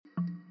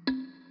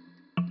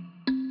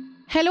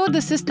Hello,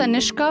 this is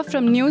Tanishka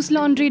from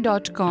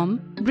newslaundry.com,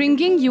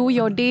 bringing you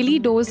your daily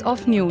dose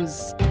of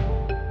news.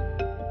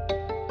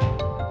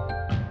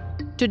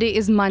 Today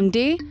is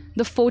Monday,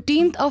 the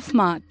 14th of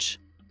March.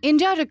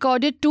 India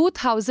recorded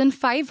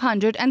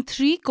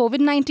 2,503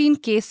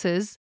 COVID-19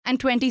 cases and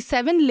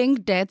 27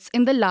 linked deaths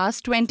in the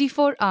last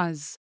 24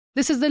 hours.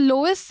 This is the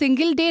lowest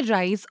single-day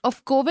rise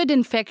of COVID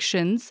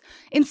infections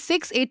in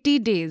 680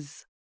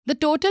 days. The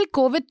total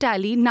COVID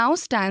tally now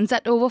stands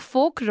at over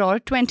 4 crore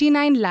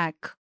 29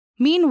 lakh.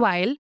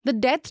 Meanwhile, the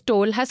death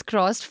toll has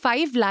crossed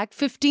 5 lakh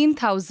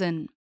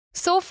 15,000.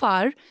 So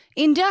far,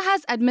 India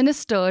has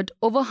administered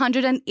over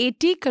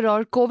 180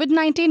 crore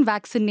COVID-19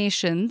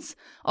 vaccinations,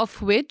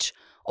 of which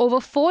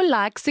over 4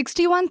 lakh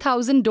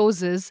 61,000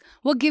 doses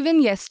were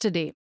given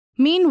yesterday.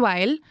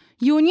 Meanwhile,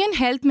 Union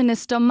Health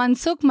Minister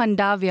Mansukh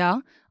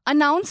Mandavia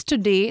announced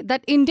today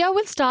that India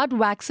will start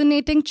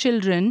vaccinating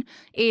children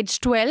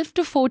aged 12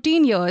 to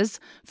 14 years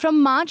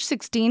from March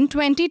 16,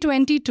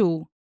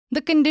 2022.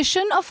 The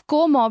condition of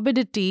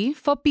comorbidity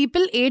for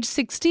people aged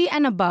 60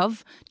 and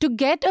above to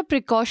get a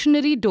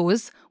precautionary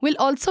dose will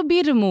also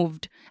be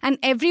removed, and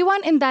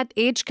everyone in that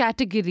age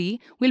category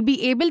will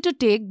be able to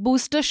take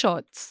booster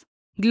shots.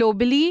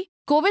 Globally,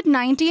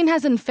 COVID-19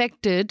 has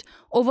infected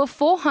over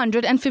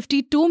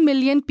 452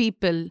 million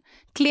people,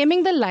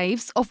 claiming the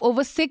lives of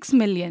over 6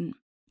 million.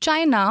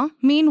 China,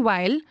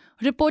 meanwhile,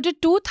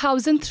 reported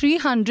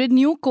 2,300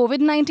 new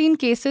COVID-19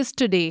 cases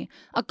today,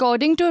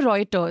 according to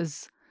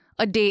Reuters.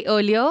 A day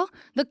earlier,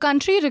 the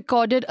country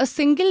recorded a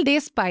single-day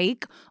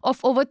spike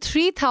of over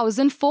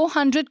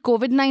 3,400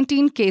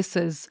 COVID-19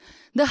 cases,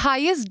 the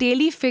highest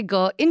daily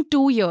figure in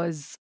 2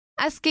 years.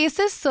 As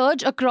cases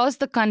surge across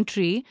the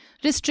country,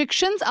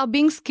 restrictions are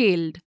being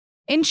scaled.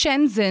 In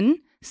Shenzhen,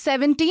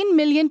 17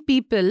 million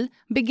people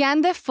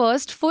began their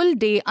first full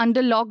day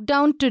under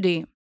lockdown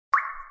today.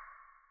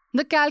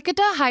 The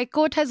Calcutta High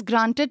Court has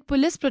granted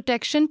police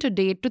protection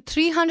today to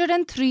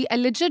 303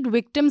 alleged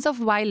victims of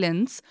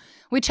violence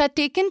which had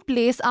taken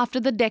place after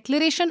the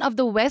declaration of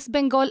the West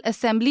Bengal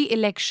Assembly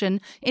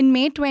election in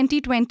May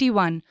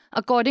 2021,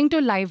 according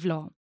to Live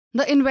Law.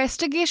 The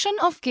investigation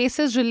of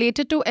cases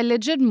related to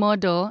alleged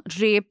murder,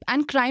 rape,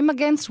 and crime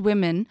against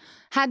women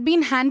had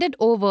been handed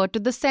over to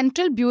the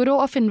Central Bureau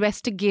of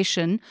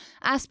Investigation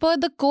as per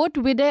the court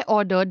vide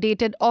order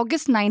dated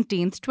August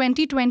 19,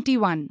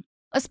 2021.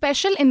 A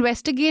special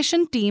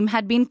investigation team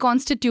had been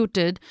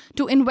constituted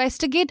to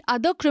investigate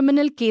other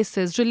criminal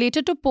cases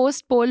related to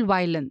post-poll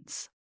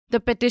violence.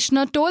 The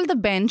petitioner told the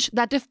bench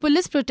that if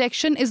police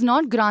protection is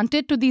not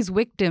granted to these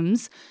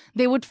victims,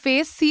 they would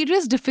face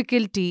serious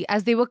difficulty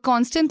as they were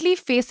constantly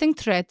facing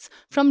threats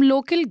from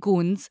local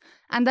goons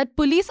and that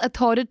police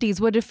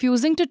authorities were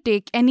refusing to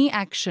take any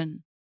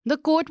action. The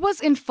court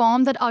was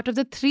informed that out of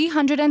the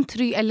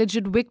 303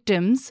 alleged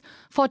victims,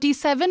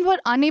 47 were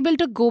unable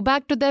to go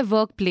back to their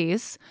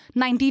workplace,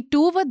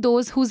 92 were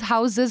those whose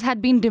houses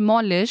had been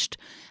demolished,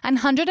 and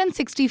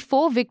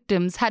 164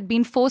 victims had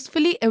been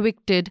forcefully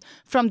evicted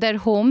from their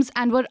homes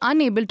and were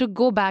unable to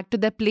go back to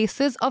their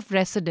places of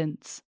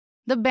residence.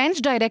 The bench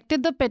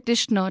directed the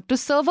petitioner to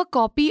serve a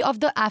copy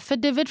of the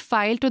affidavit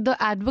filed to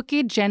the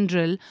Advocate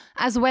General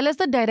as well as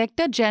the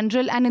Director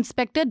General and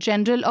Inspector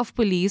General of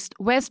Police,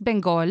 West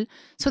Bengal,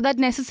 so that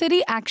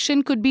necessary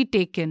action could be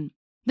taken.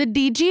 The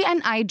DG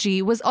and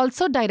IG was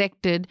also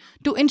directed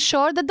to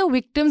ensure that the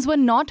victims were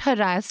not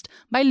harassed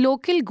by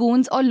local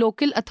goons or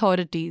local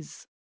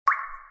authorities.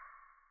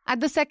 At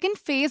the second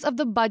phase of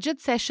the budget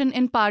session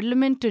in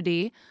Parliament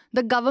today,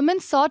 the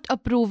government sought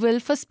approval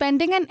for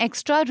spending an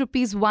extra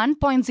Rs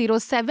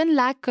 1.07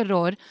 lakh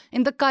crore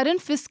in the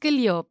current fiscal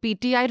year,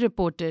 PTI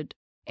reported.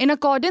 In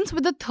accordance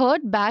with the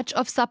third batch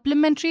of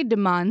supplementary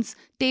demands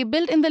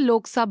tabled in the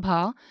Lok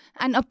Sabha,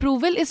 an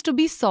approval is to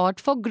be sought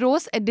for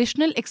gross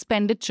additional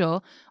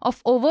expenditure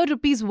of over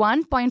Rs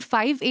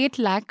 1.58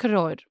 lakh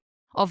crore.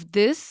 Of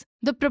this,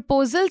 the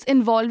proposals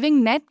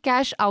involving net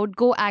cash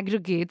outgo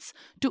aggregates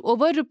to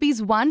over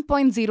Rs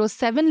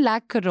 1.07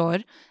 lakh crore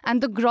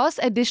and the gross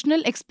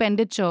additional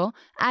expenditure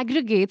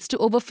aggregates to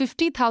over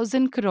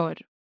 50,000 crore.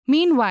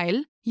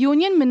 Meanwhile,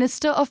 Union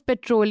Minister of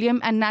Petroleum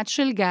and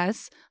Natural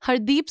Gas,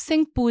 Hardeep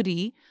Singh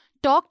Puri,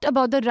 talked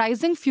about the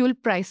rising fuel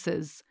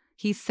prices.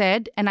 He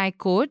said, and I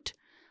quote,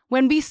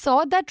 "When we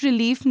saw that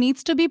relief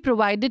needs to be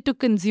provided to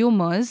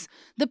consumers,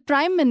 the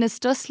Prime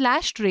Minister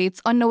slashed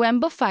rates on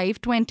November 5,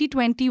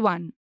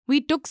 2021. We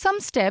took some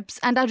steps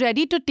and are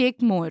ready to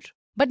take more.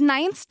 But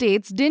 9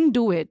 states didn't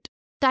do it.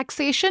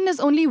 Taxation is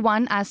only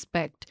one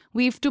aspect.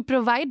 We have to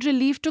provide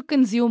relief to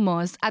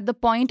consumers at the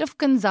point of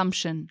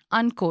consumption."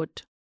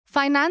 Unquote.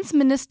 Finance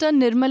Minister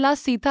Nirmala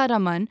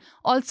Sitharaman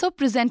also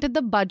presented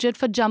the budget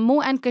for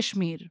Jammu and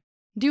Kashmir.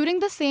 During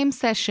the same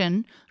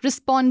session,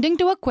 responding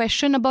to a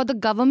question about the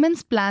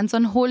government's plans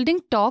on holding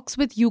talks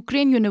with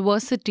Ukraine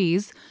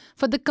universities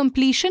for the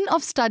completion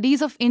of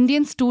studies of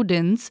Indian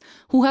students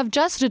who have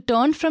just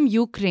returned from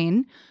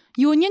Ukraine,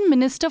 Union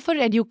Minister for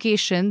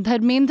Education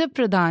Dharmendra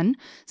Pradhan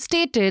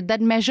stated that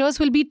measures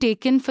will be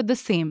taken for the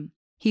same.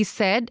 He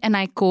said, and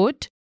I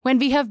quote, When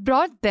we have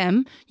brought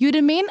them, you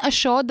remain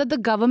assured that the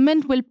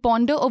government will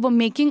ponder over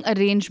making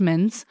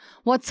arrangements,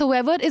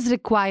 whatsoever is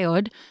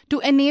required, to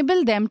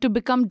enable them to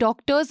become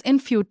doctors in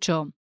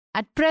future.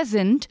 At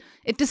present,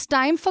 it is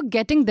time for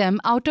getting them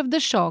out of the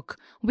shock.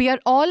 We are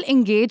all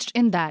engaged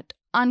in that."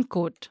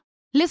 Unquote.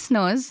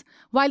 Listeners,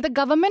 while the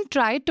government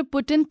tried to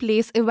put in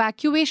place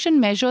evacuation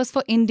measures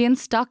for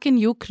Indians stuck in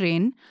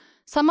Ukraine,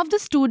 some of the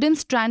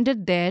students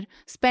stranded there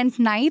spent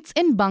nights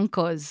in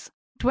bunkers.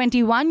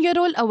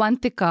 21-year-old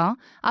Avantika,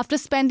 after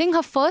spending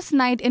her first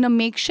night in a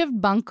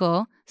makeshift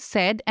bunker,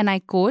 said, and I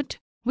quote,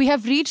 "We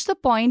have reached the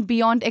point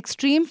beyond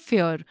extreme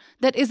fear.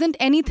 There isn't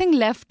anything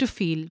left to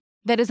feel.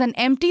 There is an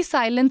empty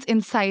silence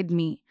inside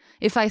me.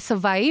 If I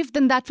survive,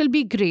 then that will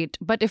be great.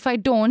 But if I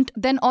don't,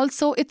 then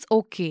also it's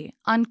okay."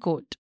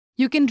 Unquote.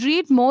 You can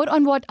read more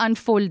on what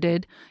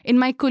unfolded in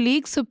my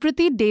colleague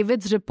Supriti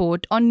David's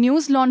report on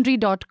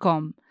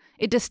newslaundry.com.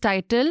 It is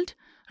titled,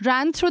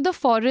 "Ran Through the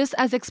Forest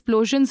as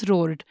Explosions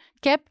Roared,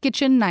 Kept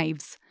Kitchen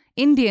Knives,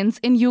 Indians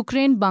in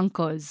Ukraine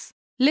Bunkers."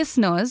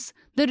 Listeners,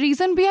 the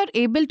reason we are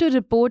able to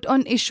report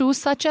on issues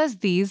such as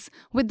these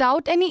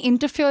without any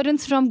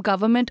interference from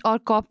government or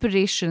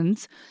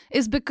corporations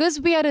is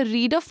because we are a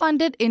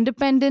reader-funded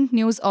independent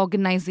news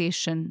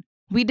organization.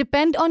 We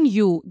depend on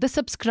you, the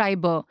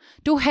subscriber,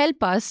 to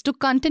help us to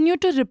continue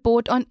to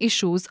report on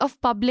issues of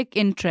public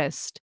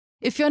interest.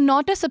 If you're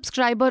not a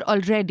subscriber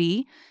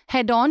already,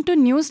 head on to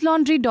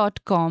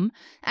newslaundry.com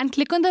and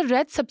click on the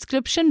red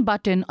subscription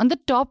button on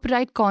the top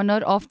right corner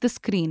of the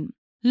screen.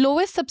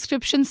 Lowest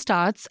subscription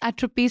starts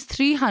at Rs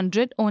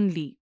 300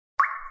 only.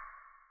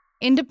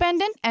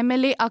 Independent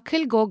MLA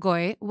Akhil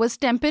Gogoi was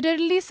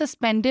temporarily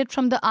suspended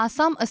from the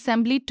Assam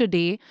Assembly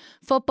today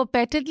for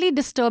perpetually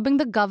disturbing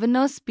the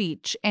governor's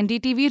speech,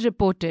 NDTV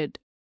reported.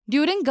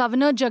 During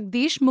Governor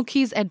Jagdish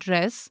Mukhi's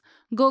address,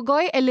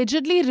 Gogoi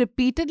allegedly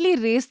repeatedly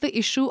raised the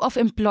issue of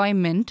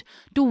employment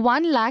to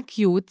 1 lakh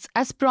youths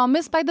as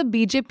promised by the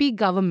BJP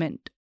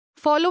government.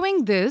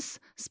 Following this,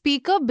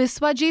 Speaker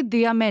Biswajit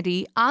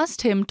Diyameri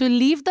asked him to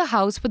leave the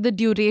house for the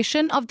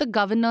duration of the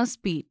governor's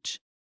speech.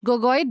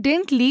 Gogoi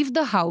didn't leave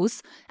the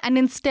house and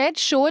instead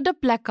showed a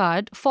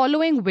placard,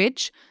 following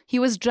which he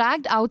was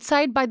dragged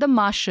outside by the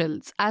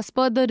marshals, as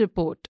per the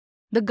report.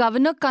 The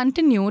governor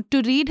continued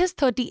to read his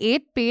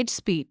 38-page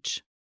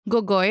speech.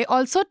 Gogoi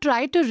also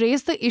tried to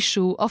raise the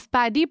issue of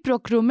paddy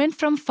procurement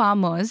from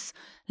farmers,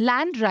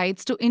 land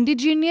rights to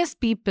indigenous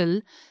people,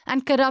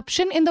 and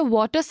corruption in the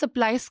water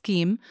supply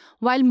scheme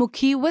while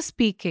Mukhi was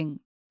speaking.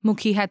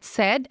 Mukhi had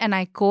said, and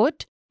I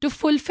quote, "To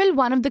fulfill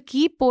one of the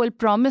key poll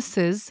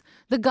promises,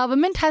 the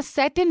government has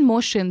set in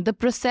motion the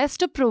process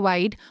to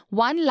provide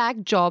 1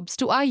 lakh jobs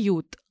to our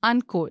youth."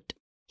 Unquote.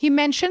 He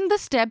mentioned the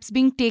steps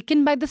being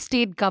taken by the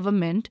state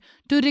government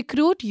to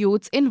recruit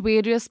youths in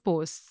various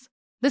posts.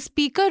 The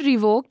speaker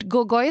revoked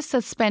Gogoi's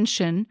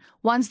suspension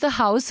once the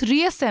House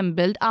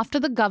reassembled after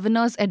the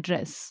governor's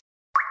address.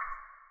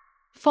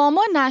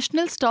 Former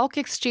National Stock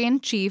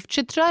Exchange Chief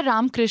Chitra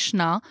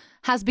Ramkrishna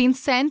has been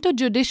sent to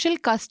judicial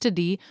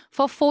custody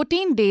for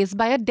 14 days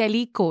by a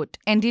Delhi court,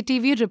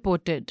 NDTV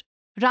reported.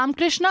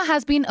 Ramkrishna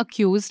has been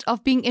accused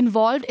of being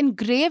involved in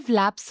grave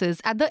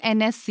lapses at the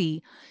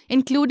NSC,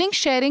 including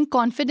sharing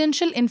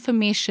confidential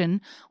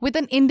information with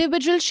an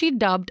individual she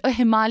dubbed a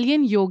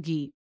Himalayan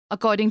yogi.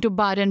 According to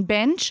Bar and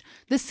Bench,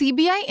 the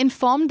CBI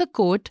informed the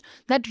court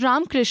that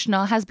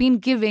Ramkrishna has been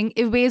giving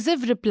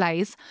evasive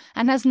replies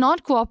and has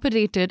not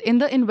cooperated in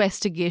the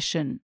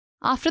investigation.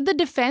 After the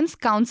defense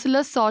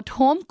counsellor sought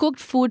home-cooked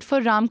food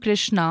for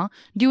Ramkrishna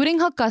during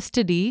her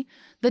custody,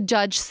 the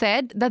judge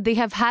said that they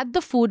have had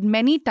the food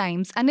many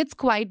times and it's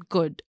quite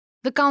good.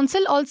 The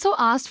counsel also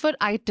asked for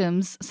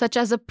items such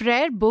as a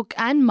prayer book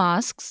and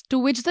masks, to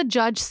which the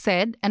judge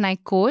said, and I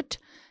quote,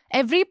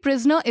 "Every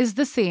prisoner is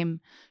the same.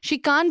 She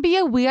can't be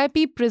a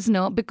VIP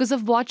prisoner because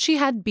of what she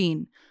had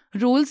been.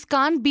 Rules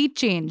can't be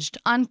changed."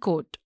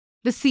 Unquote.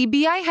 The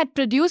CBI had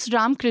produced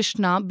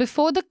Ramkrishna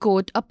before the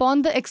court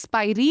upon the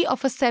expiry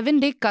of a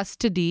 7-day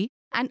custody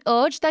and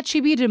urged that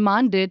she be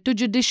remanded to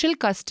judicial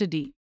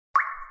custody.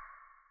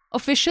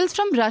 Officials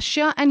from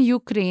Russia and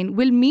Ukraine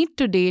will meet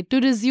today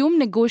to resume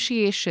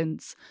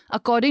negotiations,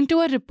 according to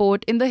a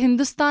report in the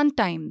Hindustan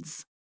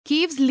Times.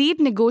 Kyiv's lead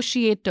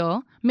negotiator,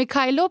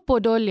 Mikhailo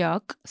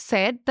Podolyak,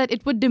 said that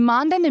it would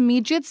demand an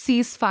immediate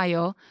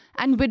ceasefire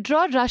and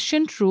withdraw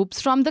Russian troops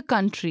from the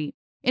country.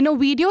 In a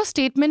video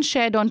statement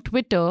shared on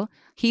Twitter,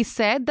 he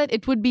said that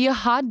it would be a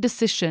hard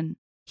decision.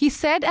 He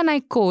said, and I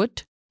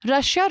quote,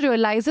 "Russia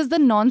realizes the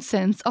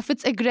nonsense of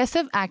its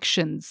aggressive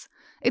actions.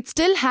 It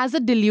still has a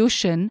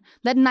delusion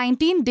that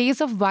 19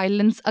 days of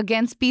violence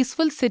against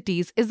peaceful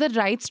cities is the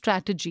right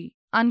strategy."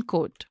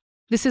 Unquote.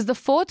 This is the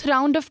 4th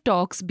round of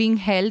talks being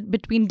held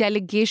between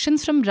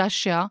delegations from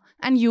Russia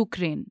and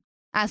Ukraine.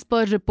 As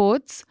per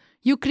reports,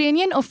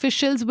 Ukrainian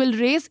officials will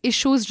raise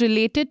issues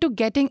related to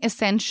getting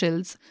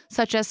essentials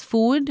such as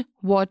food,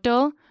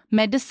 water,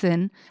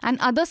 medicine, and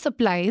other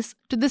supplies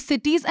to the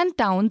cities and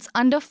towns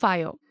under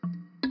fire.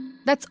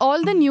 That's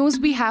all the news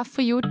we have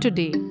for you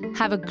today.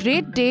 Have a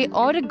great day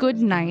or a good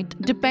night,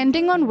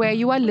 depending on where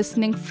you are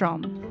listening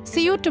from.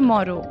 See you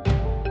tomorrow.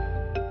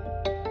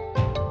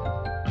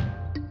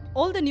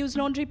 All the News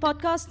Laundry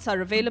podcasts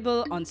are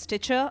available on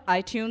Stitcher,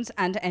 iTunes,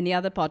 and any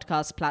other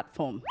podcast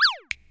platform.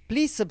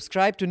 Please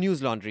subscribe to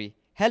News Laundry.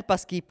 Help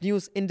us keep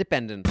news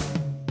independent.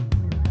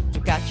 To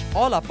catch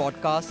all our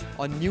podcasts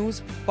on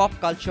news, pop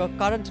culture,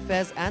 current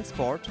affairs, and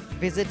sport,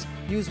 visit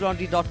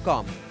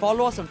newslaundry.com.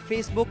 Follow us on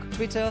Facebook,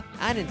 Twitter,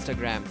 and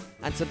Instagram,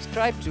 and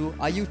subscribe to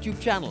our YouTube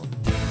channel.